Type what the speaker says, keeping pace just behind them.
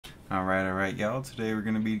Alright, y'all. Today we're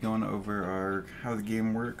going to be going over our how the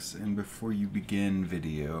game works and before you begin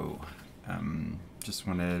video. Just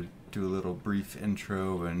want to do a little brief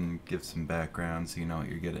intro and give some background so you know what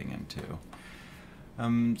you're getting into.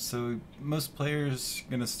 So most players are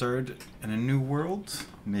going to start in a new world,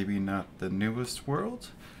 maybe not the newest world,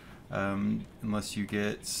 unless you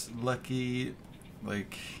get lucky.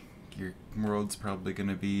 Like, your world's probably going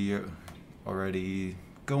to be already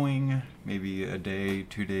going, maybe a day,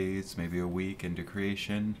 2 days, maybe a week into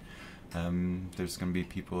creation. There's going to be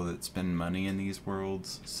people that spend money in these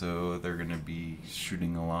worlds, so they're going to be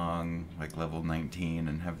shooting along like level 19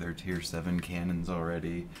 and have their tier 7 cannons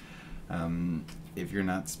already. If you're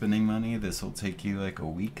not spending money, this will take you like a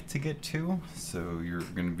week to get to, so you're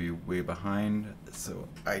going to be way behind. So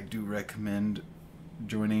I do recommend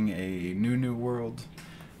joining a new world.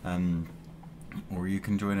 Or you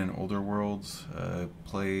can join an older world,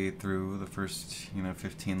 play through the first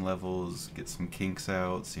 15 levels, get some kinks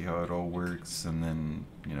out, see how it all works, and then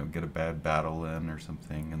get a bad battle in or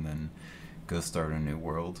something, and then go start a new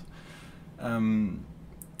world.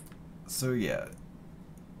 So yeah,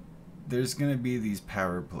 there's gonna be these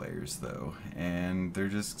power players though, and they're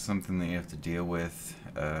just something that you have to deal with.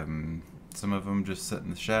 Some of them just sit in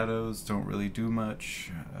the shadows, don't really do much,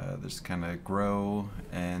 just kind of grow,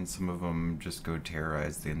 and some of them just go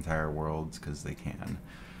terrorize the entire world because they can.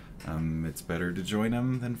 It's better to join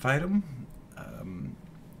them than fight them.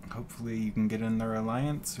 Hopefully you can get in their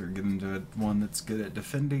alliance or get into one that's good at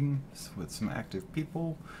defending with some active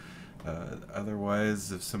people.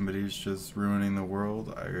 Otherwise, if somebody's just ruining the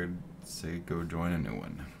world, I would say go join a new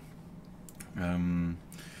one.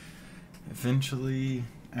 Eventually,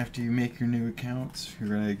 after you make your new accounts, you're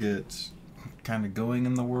going to get kind of going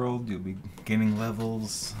in the world. You'll be gaining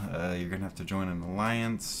levels. You're going to have to join an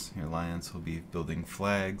alliance. Your alliance will be building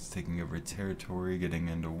flags, taking over territory, getting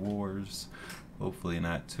into wars. Hopefully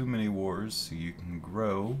not too many wars so you can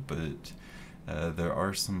grow, but there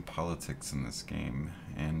are some politics in this game.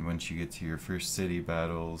 And once you get to your first city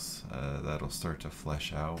battles, that'll start to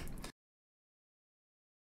flesh out.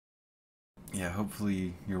 Yeah,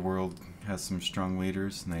 hopefully your world has some strong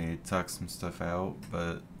leaders and they talk some stuff out,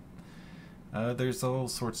 but there's all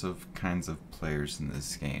sorts of kinds of players in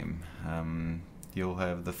this game. You'll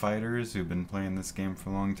have the fighters who've been playing this game for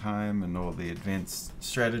a long time and all the advanced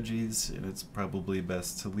strategies, and it's probably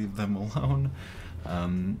best to leave them alone.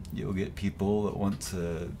 You'll get people that want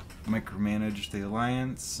to micromanage the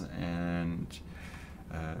alliance and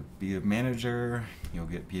be a manager. You'll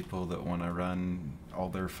get people that want to run all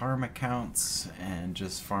their farm accounts and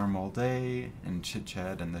just farm all day and chit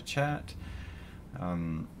chat in the chat.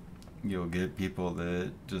 You'll get people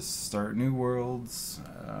that just start new worlds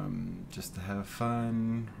just to have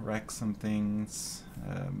fun, wreck some things.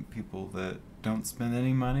 People that don't spend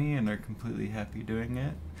any money and are completely happy doing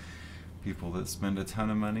it. People that spend a ton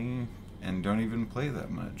of money and don't even play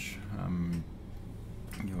that much.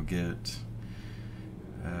 You'll get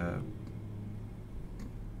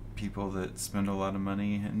people that spend a lot of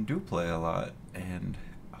money and do play a lot, and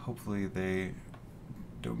hopefully they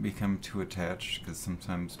don't become too attached, because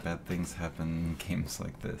sometimes bad things happen in games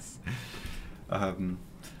like this.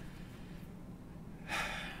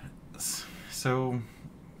 So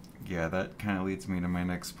yeah, that kind of leads me to my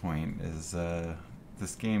next point, is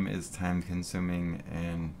this game is time consuming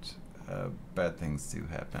and bad things do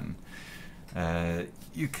happen.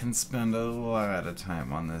 You can spend a lot of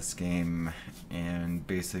time on this game and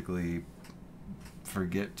basically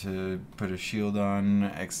forget to put a shield on,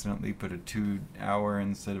 accidentally put a 2-hour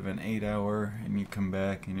instead of an 8-hour, and you come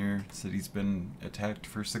back and your city's been attacked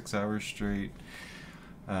for 6 hours straight.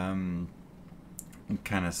 It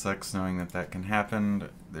kind of sucks knowing that that can happen.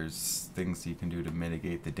 There's things you can do to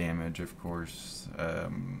mitigate the damage, of course.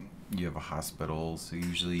 You have a hospital, so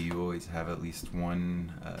usually you always have at least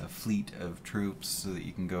one fleet of troops so that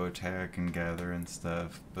you can go attack and gather and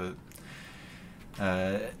stuff. But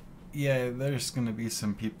yeah, there's going to be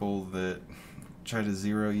some people that try to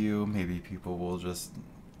zero you. Maybe people will just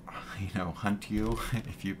hunt you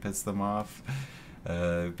if you piss them off.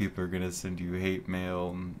 People are going to send you hate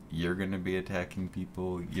mail. You're going to be attacking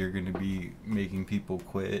people. You're going to be making people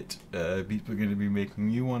quit. People are going to be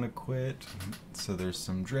making you want to quit. So there's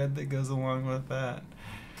some dread that goes along with that.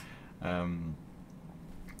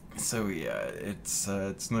 So yeah, it's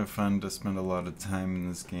no fun to spend a lot of time in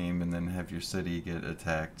this game and then have your city get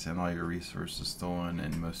attacked and all your resources stolen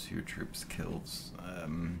and most of your troops killed.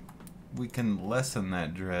 We can lessen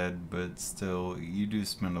that dread, but still, you do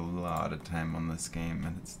spend a lot of time on this game,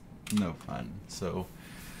 and it's no fun. So,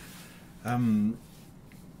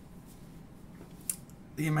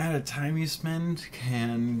 the amount of time you spend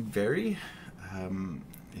can vary.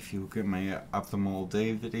 If you look at my optimal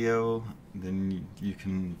day video, then you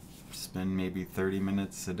can spend maybe 30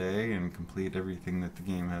 minutes a day and complete everything that the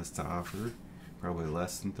game has to offer. Probably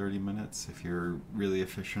less than 30 minutes if you're really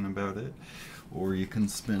efficient about it. Or you can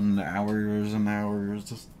spend hours and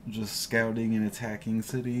hours just scouting and attacking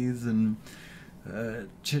cities and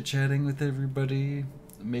chit-chatting with everybody,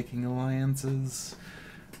 making alliances,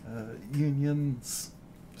 unions.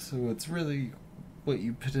 So it's really what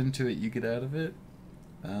you put into it, you get out of it.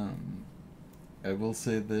 I will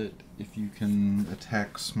say that if you can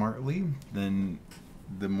attack smartly, then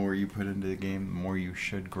the more you put into the game, the more you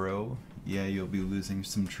should grow. Yeah, you'll be losing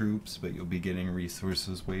some troops, but you'll be getting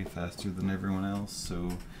resources way faster than everyone else, so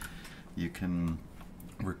you can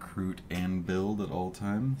recruit and build at all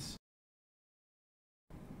times.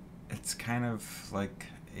 It's kind of like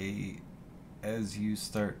as you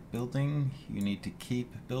start building, you need to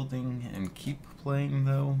keep building and keep playing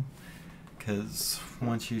though, because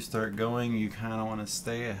once you start going, you kind of want to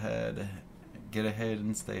stay ahead, get ahead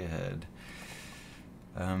and stay ahead.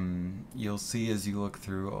 You'll see as you look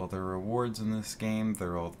through all the rewards in this game,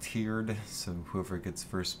 they're all tiered, so whoever gets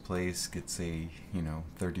first place gets a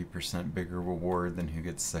 30% bigger reward than who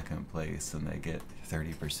gets second place, and they get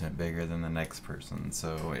 30% bigger than the next person.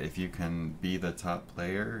 So if you can be the top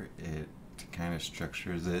player, it kind of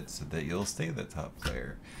structures it so that you'll stay the top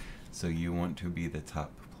player. So you want to be the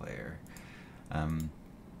top player. And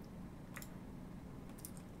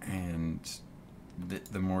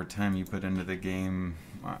the more time you put into the game,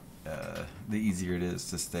 the easier it is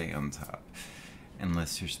to stay on top,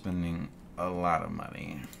 unless you're spending a lot of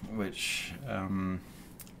money, which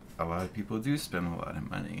a lot of people do spend a lot of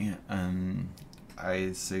money.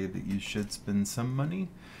 I say that you should spend some money.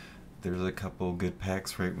 There's a couple good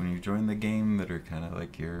packs right when you join the game that are kind of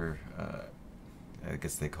like your, I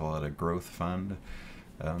guess they call it a growth fund.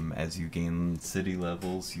 As you gain city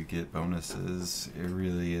levels, you get bonuses. It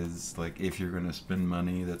really is like, if you're going to spend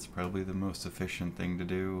money, that's probably the most efficient thing to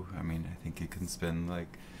do. I mean, I think you can spend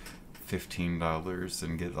like $15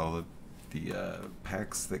 and get all the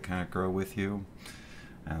packs that kind of grow with you.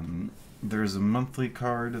 There's a monthly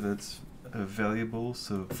card that's valuable,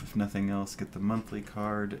 so if nothing else, get the monthly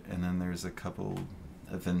card. And then there's a couple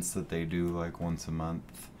events that they do like once a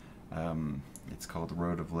month. It's called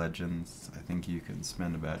Road of Legends. I think you can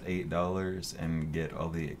spend about $8 and get all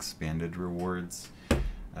the expanded rewards.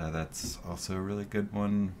 That's also a really good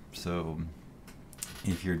one. So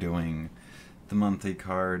if you're doing the monthly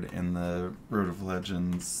card and the Road of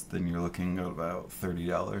Legends, then you're looking at about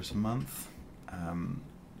 $30 a month.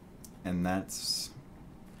 And that's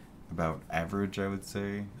about average, I would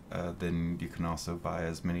say. Then you can also buy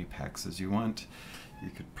as many packs as you want. You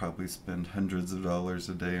could probably spend hundreds of dollars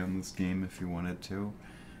a day on this game if you wanted to,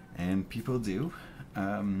 and people do,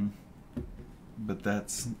 but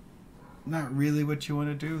that's not really what you want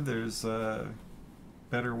to do. There's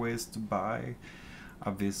better ways to buy.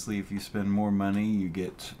 Obviously, if you spend more money, you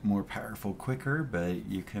get more powerful quicker, but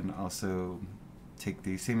you can also take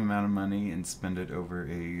the same amount of money and spend it over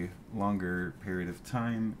a longer period of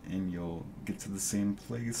time, and you'll get to the same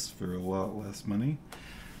place for a lot less money.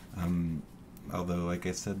 Although, like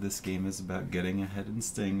I said, this game is about getting ahead and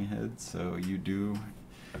staying ahead, so you do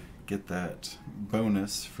get that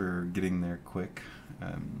bonus for getting there quick.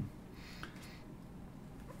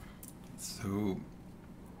 So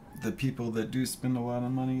the people that do spend a lot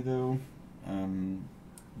of money, though,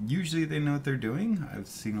 usually they know what they're doing. I've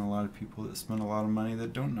seen a lot of people that spend a lot of money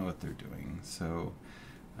that don't know what they're doing. So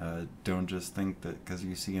don't just think that because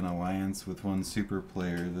you see an alliance with one super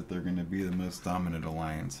player that they're going to be the most dominant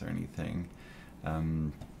alliance or anything.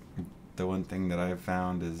 The one thing that I've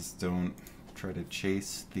found is don't try to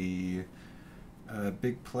chase the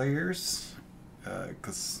big players,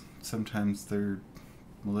 because sometimes they're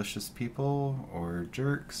malicious people or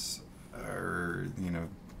jerks, or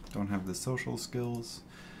don't have the social skills.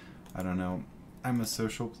 I don't know. I'm a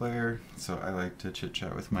social player, so I like to chit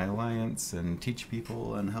chat with my alliance and teach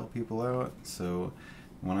people and help people out. So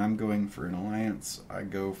when I'm going for an alliance, I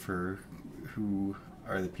go for who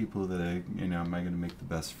are the people that am I going to make the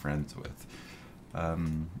best friends with.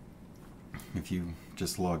 If you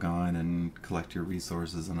just log on and collect your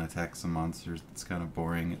resources and attack some monsters, it's kind of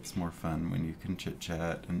boring. It's more fun when you can chit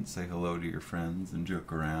chat and say hello to your friends and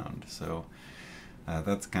joke around. So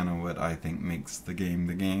that's kind of what I think makes the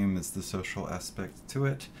game is the social aspect to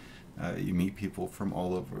it. You meet people from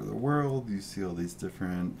all over the world, you see all these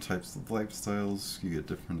different types of lifestyles, you get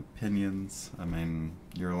different opinions. I mean,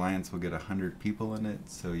 your alliance will get 100 people in it,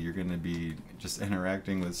 so you're going to be just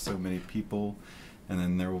interacting with so many people and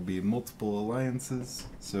then there will be multiple alliances.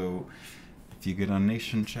 So if you get on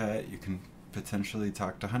Nation Chat, you can potentially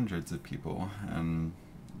talk to hundreds of people, and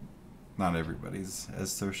not everybody's as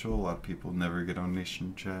social. A lot of people never get on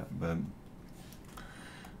Nation Chat, but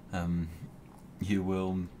you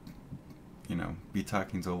will, be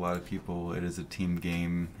talking to a lot of people. It is a team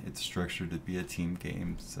game. It's structured to be a team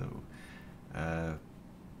game, so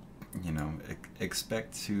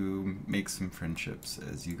expect to make some friendships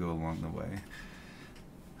as you go along the way.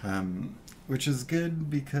 Which is good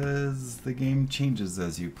because the game changes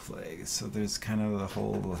as you play. So there's kind of the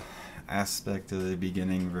whole aspect of the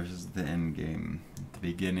beginning versus the end game. At the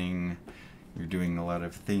beginning, you're doing a lot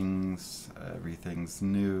of things, everything's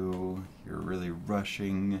new, you're really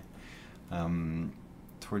rushing.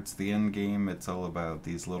 Towards the end game, it's all about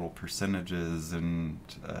these little percentages and,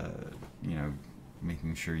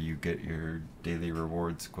 making sure you get your daily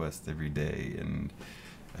rewards quest every day, and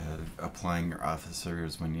applying your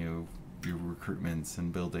officers when you do recruitments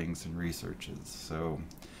and buildings and researches. So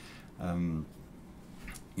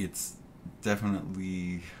it's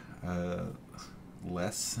definitely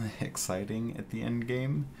less exciting at the end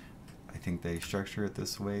game. I think they structure it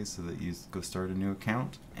this way so that you go start a new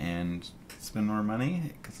account and spend more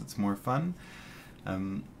money because it's more fun.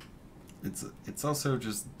 It's also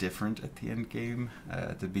just different at the end game.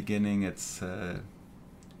 At the beginning, there's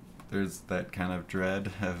that kind of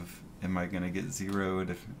dread of, am I going to get zeroed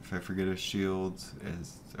if I forget a shield?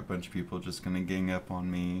 Is a bunch of people just going to gang up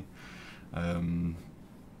on me?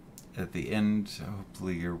 At the end,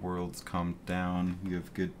 hopefully your world's calmed down, you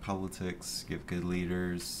have good politics, you have good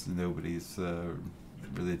leaders, nobody's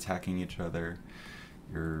really attacking each other.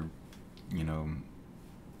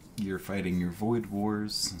 You're fighting your void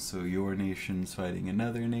wars, so your nation's fighting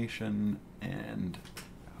another nation, and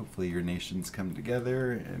hopefully your nations come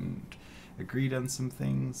together and agreed on some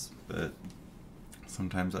things, but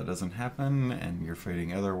sometimes that doesn't happen, and you're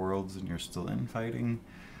fighting other worlds and you're still infighting.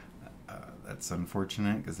 That's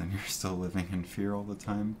unfortunate, because then you're still living in fear all the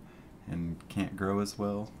time and can't grow as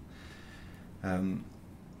well.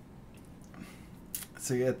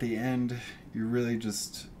 So yeah, at the end, you're really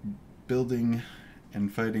just building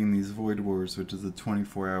and fighting these void wars, which is a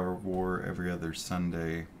 24-hour war every other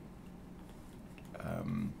Sunday.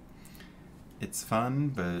 It's fun,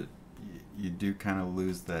 but you do kind of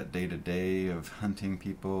lose that day-to-day of hunting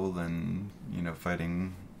people and,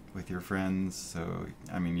 fighting with your friends. So,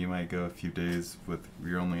 you might go a few days with,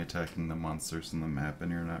 you're only attacking the monsters on the map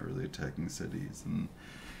and you're not really attacking cities, and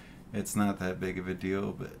it's not that big of a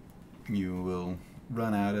deal, but you will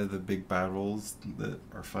run out of the big battles that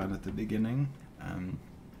are fun at the beginning.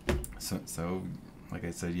 So like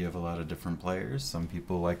I said, you have a lot of different players. Some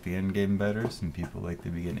people like the end game better, some people like the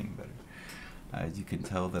beginning better. As you can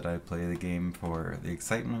tell that I play the game for the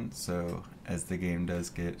excitement, so as the game does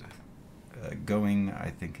get going, I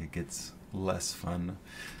think it gets less fun.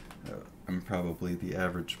 I'm probably the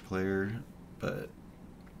average player, but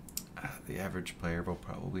the average player will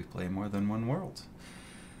probably play more than one world.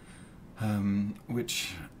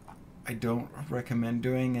 Which I don't recommend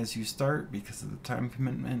doing as you start because of the time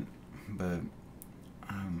commitment, but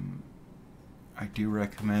I do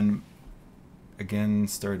recommend, again,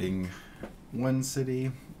 starting one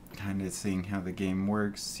city, kind of seeing how the game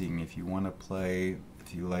works, seeing if you want to play,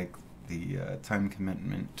 if you like the time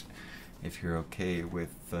commitment, if you're okay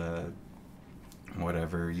with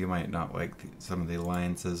whatever. You might not like some of the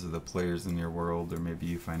alliances or the players in your world, or maybe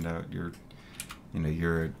you find out you're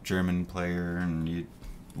a German player and you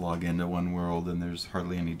log into one world and there's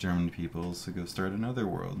hardly any German people, so go start another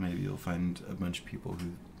world. Maybe you'll find a bunch of people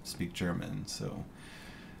who speak German. So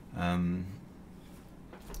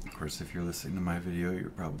of course, if you're listening to my video, you're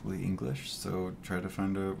probably English, so try to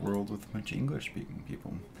find a world with a bunch of English-speaking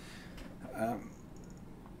people.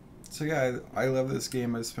 So yeah, I love this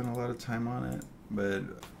game. I spent a lot of time on it, but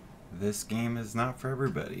this game is not for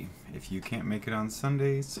everybody. If you can't make it on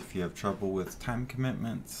Sundays, if you have trouble with time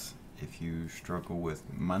commitments, if you struggle with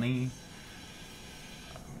money,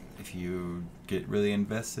 if you get really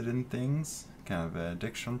invested in things, kind of an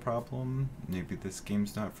addiction problem, maybe this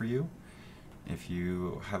game's not for you. If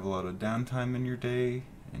you have a lot of downtime in your day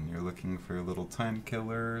and you're looking for a little time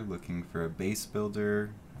killer, looking for a base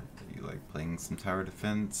builder, you like playing some tower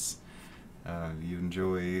defense, you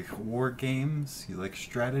enjoy war games, you like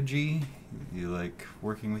strategy, you like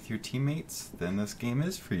working with your teammates, then this game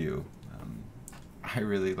is for you. I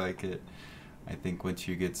really like it. I think once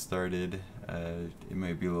you get started, it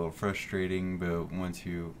might be a little frustrating, but once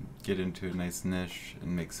you get into a nice niche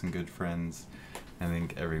and make some good friends, I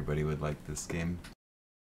think everybody would like this game.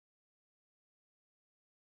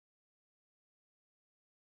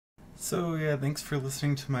 So yeah, thanks for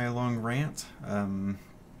listening to my long rant.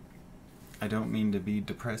 I don't mean to be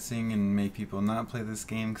depressing and make people not play this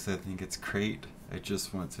game because I think it's great. I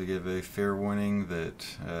just want to give a fair warning that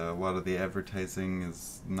a lot of the advertising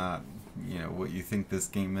is not, what you think this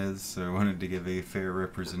game is. So I wanted to give a fair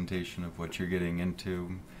representation of what you're getting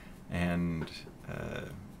into and,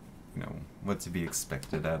 what to be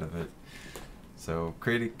expected out of it. So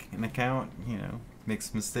create an account, make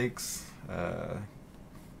some mistakes,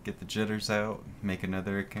 get the jitters out, make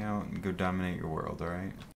another account, and go dominate your world,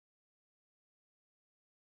 alright?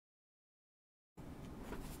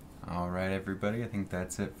 Alright everybody, I think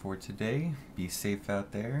that's it for today. Be safe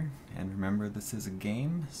out there, and remember this is a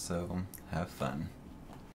game, so have fun.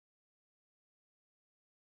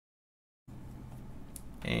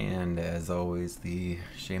 And as always, the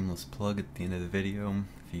shameless plug at the end of the video.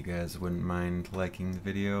 If you guys wouldn't mind liking the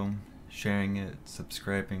video, sharing it,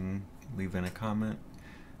 subscribing, leaving a comment,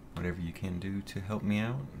 whatever you can do to help me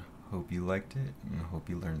out. Hope you liked it, and hope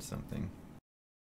you learned something.